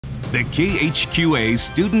the KHQA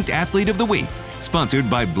Student Athlete of the Week, sponsored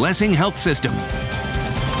by Blessing Health System.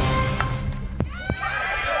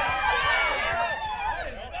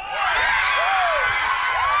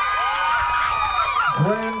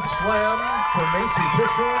 Grand slam for Macie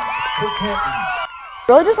Fisher for Canton.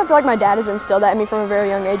 Really just I feel like my dad has instilled that in me from a very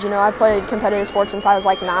young age. You know, I played competitive sports since I was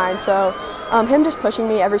like 9, so him just pushing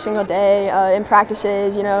me every single day in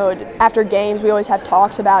practices, you know, after games we always have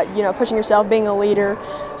talks about, you know, pushing yourself, being a leader.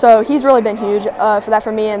 So he's really been huge for that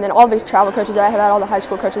for me, and then all the travel coaches that I've had, all the high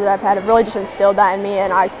school coaches that I've had have really just instilled that in me,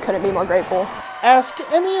 and I couldn't be more grateful. Ask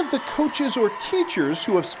any of the coaches or teachers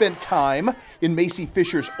who have spent time in Macie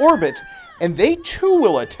Fisher's orbit, and they too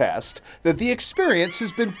will attest that the experience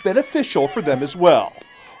has been beneficial for them as well.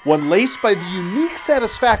 One laced by the unique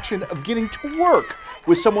satisfaction of getting to work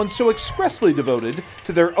with someone so expressly devoted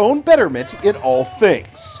to their own betterment in all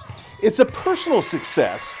things. It's a personal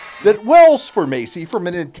success that wells for Macie from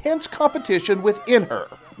an intense competition within her.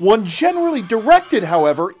 One generally directed,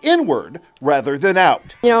 however, inward rather than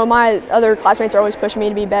out. You know, my other classmates are always pushing me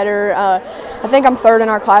to be better. I think I'm 3rd in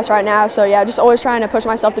our class right now, so yeah, just always trying to push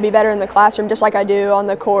myself to be better in the classroom, just like I do on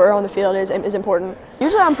the court or on the field is important.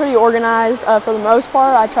 Usually I'm pretty organized for the most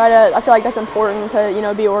part. I feel like that's important to, you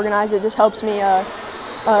know, be organized. It just helps me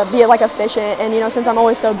be like efficient, and you know, since I'm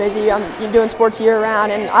always so busy, I'm doing sports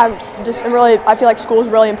year-round, and I feel like school is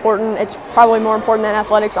really important. It's probably more important than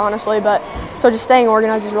athletics, honestly, but so just staying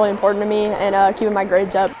organized is really important to me, and keeping my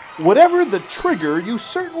grades up. Whatever the trigger, you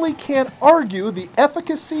certainly can't argue the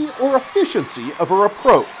efficacy or efficiency of her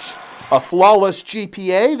approach. A flawless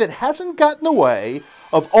GPA that hasn't gotten in the way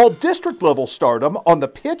of all district level stardom on the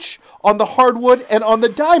pitch, on the hardwood, and on the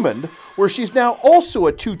diamond, where she's now also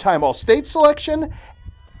a 2-time All-State selection,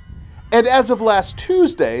 and as of last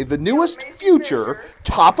Tuesday, the newest future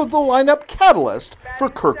top-of-the-lineup catalyst for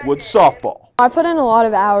Kirkwood softball. I put in a lot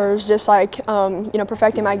of hours, just like you know,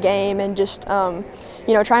 perfecting my game and just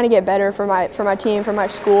you know, trying to get better for my team, for my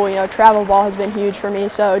school. You know, travel ball has been huge for me.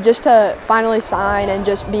 So just to finally sign and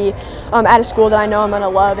just be at a school that I know I'm going to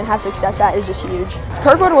love and have success at is just huge.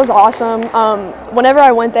 Kirkwood was awesome. Whenever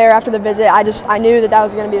I went there after the visit, I knew that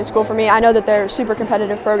was going to be the school for me. I know that they're a super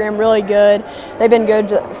competitive program, really good. They've been good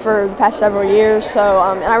for the past several years. So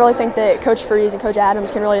and I really think that Coach Freeze and Coach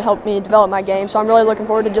Adams can really help me develop my game. So I'm really looking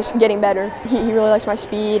forward to just getting better. He really likes my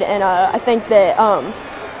speed, and I think that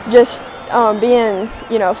just being,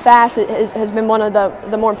 you know, fast has been one of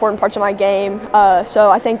the more important parts of my game.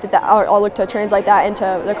 So I think that I'll look to translate that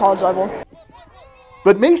into the college level.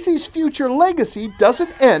 But Macie's future legacy doesn't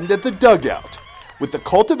end at the dugout. With the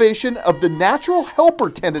cultivation of the natural helper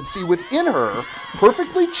tendency within her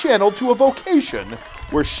perfectly channeled to a vocation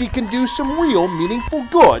where she can do some real meaningful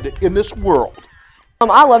good in this world.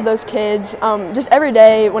 I love those kids. Just every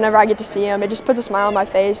day, whenever I get to see them, it just puts a smile on my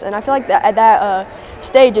face. And I feel like that at that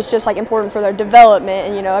stage, it's just like important for their development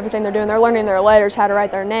and, you know, everything they're doing. They're learning their letters, how to write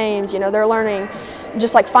their names. You know, they're learning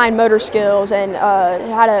just like fine motor skills and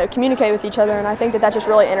how to communicate with each other. And I think that that's just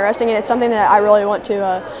really interesting, and it's something that I really want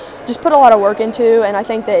to just put a lot of work into. And I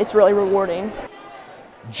think that it's really rewarding.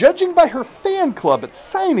 Judging by her fan club at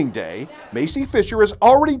signing day, Macie Fisher has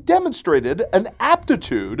already demonstrated an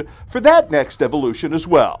aptitude for that next evolution as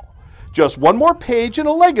well. Just one more page in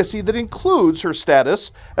a legacy that includes her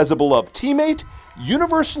status as a beloved teammate,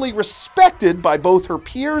 universally respected by both her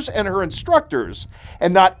peers and her instructors,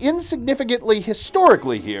 and not insignificantly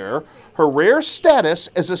historically here, her rare status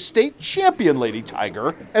as a state champion Lady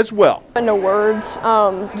Tiger as well. No words,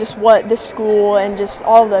 just what this school and just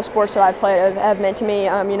all the sports that I played have meant to me.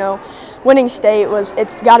 You know, winning state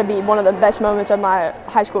it's got to be one of the best moments of my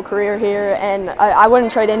high school career here, and I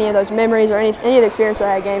wouldn't trade any of those memories or any of the experience that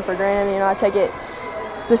I gained for granted. You know, I take it,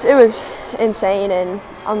 it was insane, and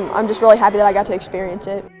I'm just really happy that I got to experience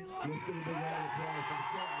it.